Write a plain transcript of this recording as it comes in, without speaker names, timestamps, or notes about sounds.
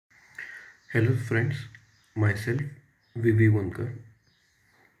Hello friends, myself Vivi.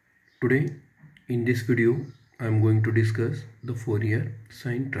 Today in this video I am going to discuss the Fourier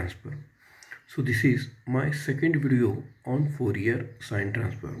sine transform. So this is my second video on Fourier sine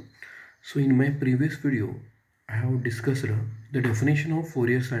transform. So in my previous video I have discussed the definition of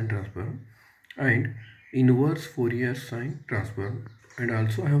Fourier sine transform and inverse Fourier sine transform, and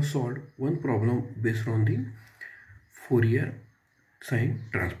also I have solved one problem based on the Fourier sine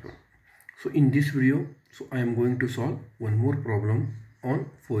transform. So in this video, I am going to solve one more problem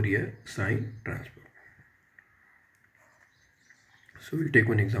on Fourier sine transform. So we'll take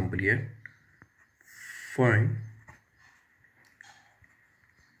one example here. Find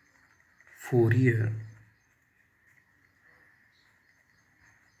Fourier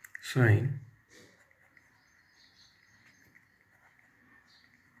sine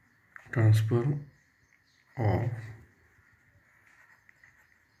transform of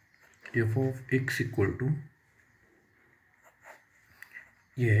f of x equal to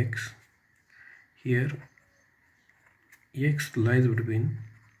x. Here x lies between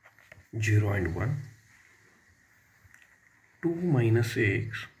 0 and 1. 2 minus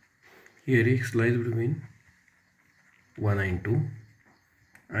x. Here x lies between 1 and 2,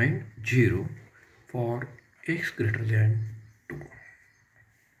 and 0 for x greater than 2.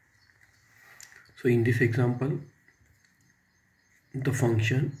 So in this example, the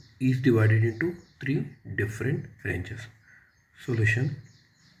function is divided into three different ranges. Solution.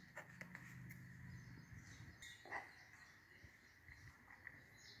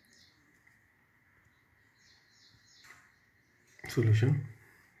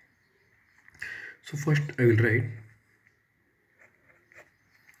 So first I will write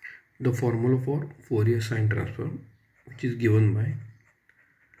the formula for Fourier sine transform, which is given by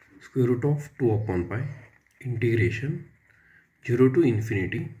square root of 2 upon pi integration 0 to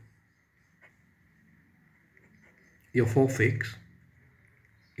infinity f of x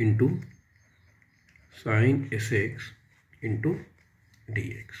into sine sx into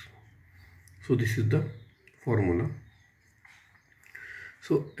dx. So this is the formula.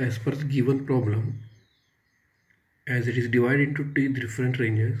 So as per the given problem, as it is divided into three different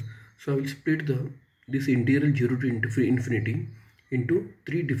ranges, so I will split this integral 0 to infinity into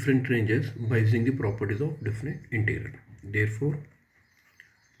three different ranges by using the properties of different integral. Therefore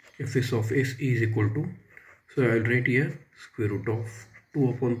fs of s is equal to, so I will write here square root of 2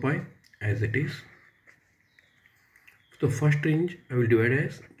 upon pi as it is. The first range I will divide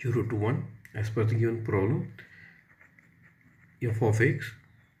as 0 to 1 as per the given problem, f of x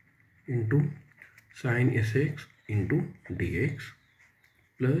into sine sx into dx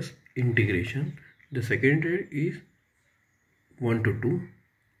plus integration. The second range is 1 to 2,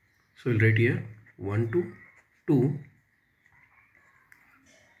 so I will write here 1 to 2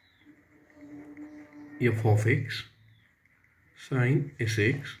 f of x sine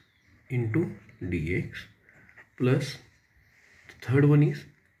sx into dx plus the third one is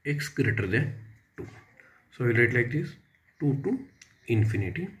x greater than 2. So I will write like this, 2 to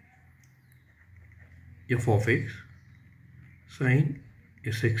infinity f of x sine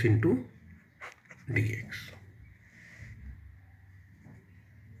sx into dx.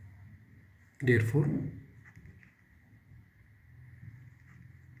 Therefore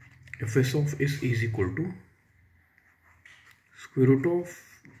fs of s is equal to square root of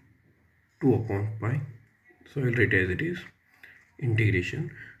 2 upon pi, so I will write as it is, integration.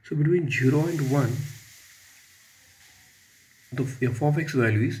 So between 0 and 1, the f of x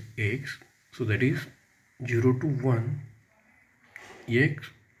value is x, so that is 0 to 1 x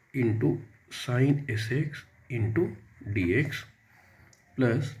into sine sx into dx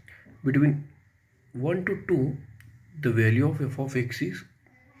plus between 1 to 2 the value of f of x is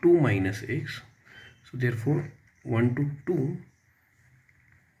 2 minus x, so therefore 1 to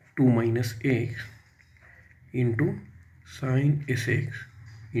 2 minus x into sine sx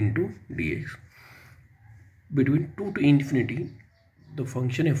into dx. Between 2 to infinity the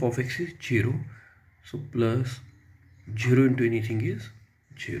function f of x is 0, so plus 0 into anything is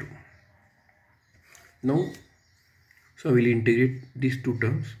 0. Now so I will integrate these two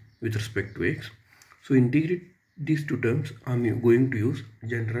terms with respect to x. So integrate these two terms, I am going to use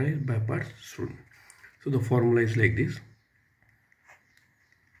generalized by parts rule. So the formula is like this,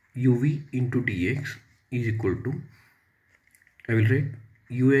 uv into dx is equal to, I will write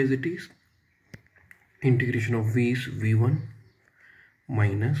u as it is, integration of v is v1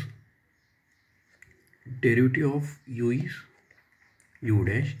 minus derivative of u is u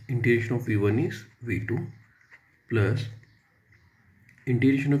dash, integration of v1 is v2 plus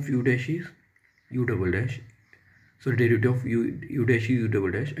integration of u dash is u double dash, So derivative of u dash is u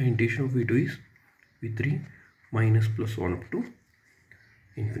double dash, and integration of v2 is v3 minus plus 1 up to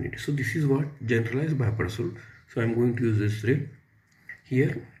infinity. So this is what generalized bipartite rule. So I am going to use this rule.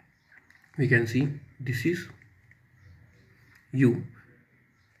 Here we can see this is u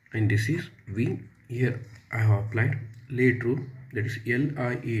and this is v. Here I have applied late rule, that is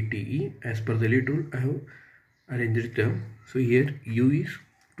LIATE. As per the late rule I have arranged the term. So here u is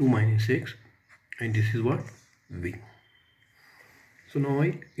 2 minus x and this is what v. So now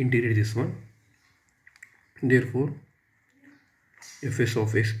I integrate this one. Therefore fs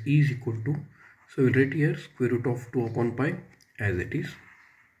of s is equal to, so we'll write here square root of 2 upon pi as it is.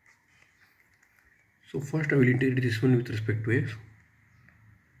 So first I will integrate this one with respect to x.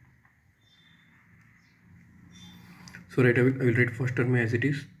 So right, I will write first term as it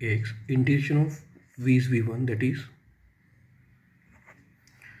is x. Integration of v is v1, that is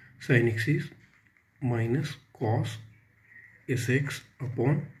sin x is minus cos sx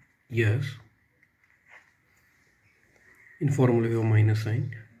upon s. In formula we have minus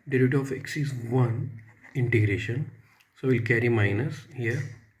sign. Derivative of x is 1 integration. So we'll carry minus here.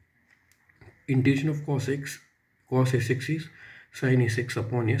 Integration of cos sx is sin sx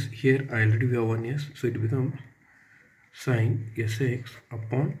upon s. Here I already have 1 s, so it becomes sin sx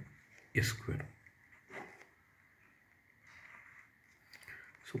upon s square.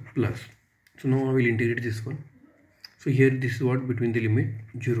 So plus. So now I will integrate this one. So here this is what between the limit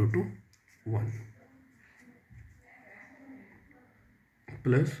 0 to 1.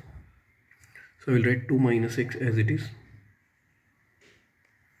 Plus. So I will write 2 minus x as it is.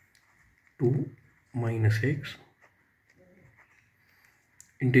 2 minus x.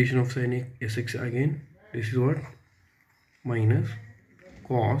 Integration of sin sx again. This is what? Minus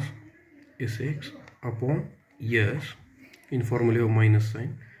cos sx upon s. In formula of minus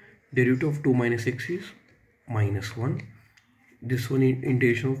sign. Derivative of 2 minus x is minus 1. This one in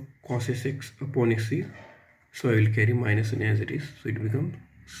integration of cos sx upon s is, so I will carry minus n as it is, so it becomes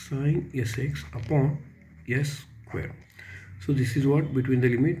sin sx upon s square. So this is what between the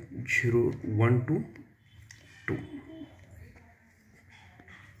limit 0 1 to 2.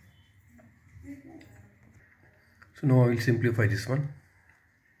 So now I will simplify this one.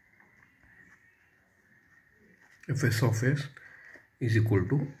 Fs of s is equal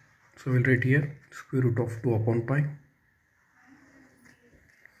to, so I will write here square root of 2 upon pi.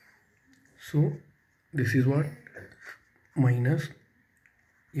 So this is what? Minus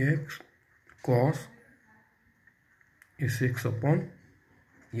x cos sx upon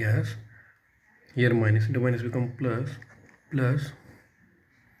s. Here minus into minus become plus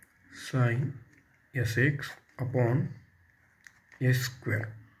sin sx upon s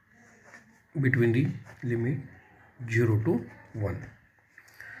square between the limit 0 to 1.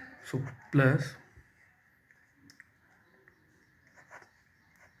 So plus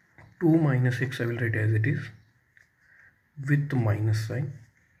 2 minus x I will write as it is with minus sign,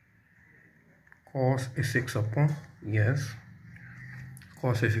 cos sx upon s,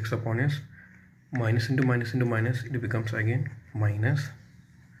 cos sx upon s, minus into minus it becomes again minus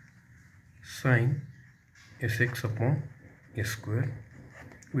sin sx upon s square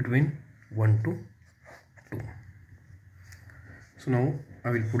between 1 to 2. So now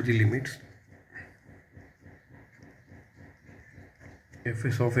I will put the limits.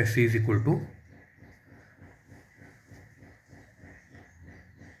 Fs of s is equal to,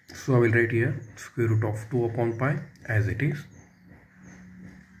 so I will write here square root of 2 upon pi as it is.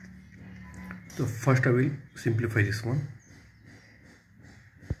 So first I will simplify this one.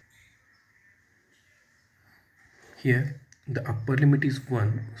 Here the upper limit is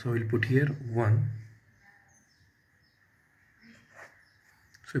 1, so I will put here 1.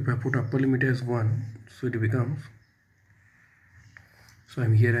 So if I put upper limit as 1, so it becomes, so I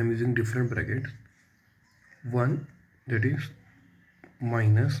am using different brackets. 1, that is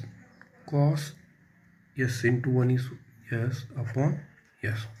minus cos s into 1 is s upon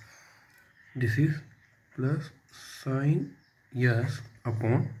s. This is plus sin s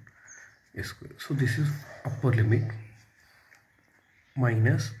upon s square. So this is upper limit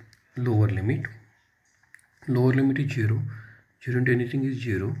minus lower limit. Lower limit is 0. 0 into anything is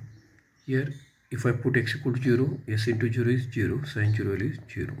 0. Here if I put x equal to 0, s into 0 is 0, sin 0 is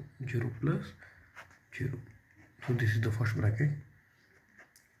 0, 0 plus 0. So this is the first bracket,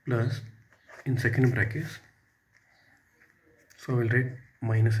 plus in second bracket, so I will write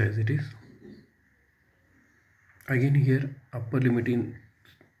minus as it is. Again here upper limit in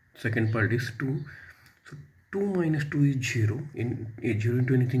second part is 2, so 2 minus 2 is 0, in 0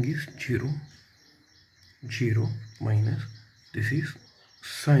 into anything is 0, 0 minus, this is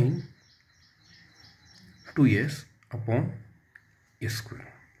sin 2s upon s square.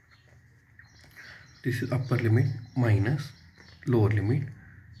 This is upper limit minus lower limit.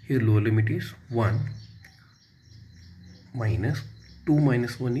 Here lower limit is 1 minus 2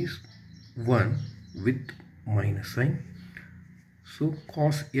 minus 1 is 1 with minus sign. So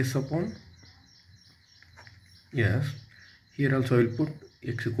cos s upon s. Here also I will put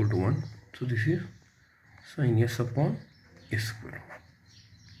x equal to 1. So this is sine s upon s square.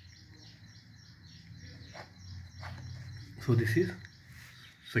 So this is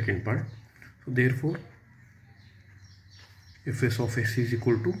second part. So therefore fs of s is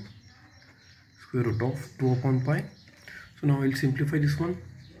equal to square root of 2 upon pi. So now I will simplify this one.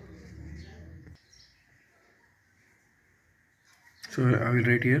 So I will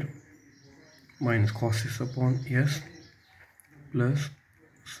write here minus cos s upon s plus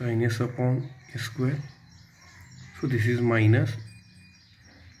sin s upon s square. So this is minus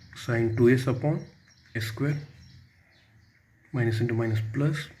sin 2s upon s square. Minus into minus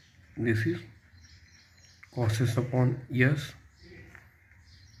plus. This is cos s upon s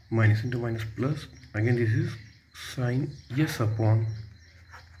minus into minus plus. Again this is sin s upon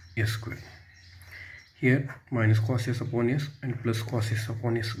s square. Here minus cos s upon s and plus cos s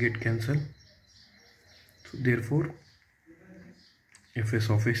upon s get cancelled. So therefore fs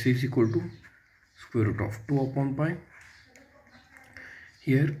of s is equal to square root of 2 upon pi.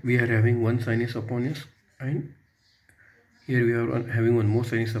 Here we are having 1 sin s upon s and here we are having one more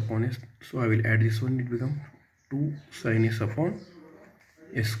sin s upon s. So I will add this one. It becomes 2 sin s upon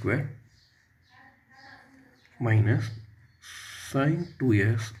s square minus sin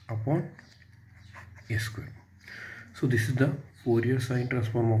 2s upon s square. So this is the Fourier sine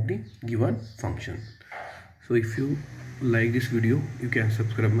transform of the given function. So if you like this video, you can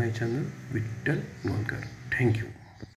subscribe my channel Vittal Golkar. Thank you.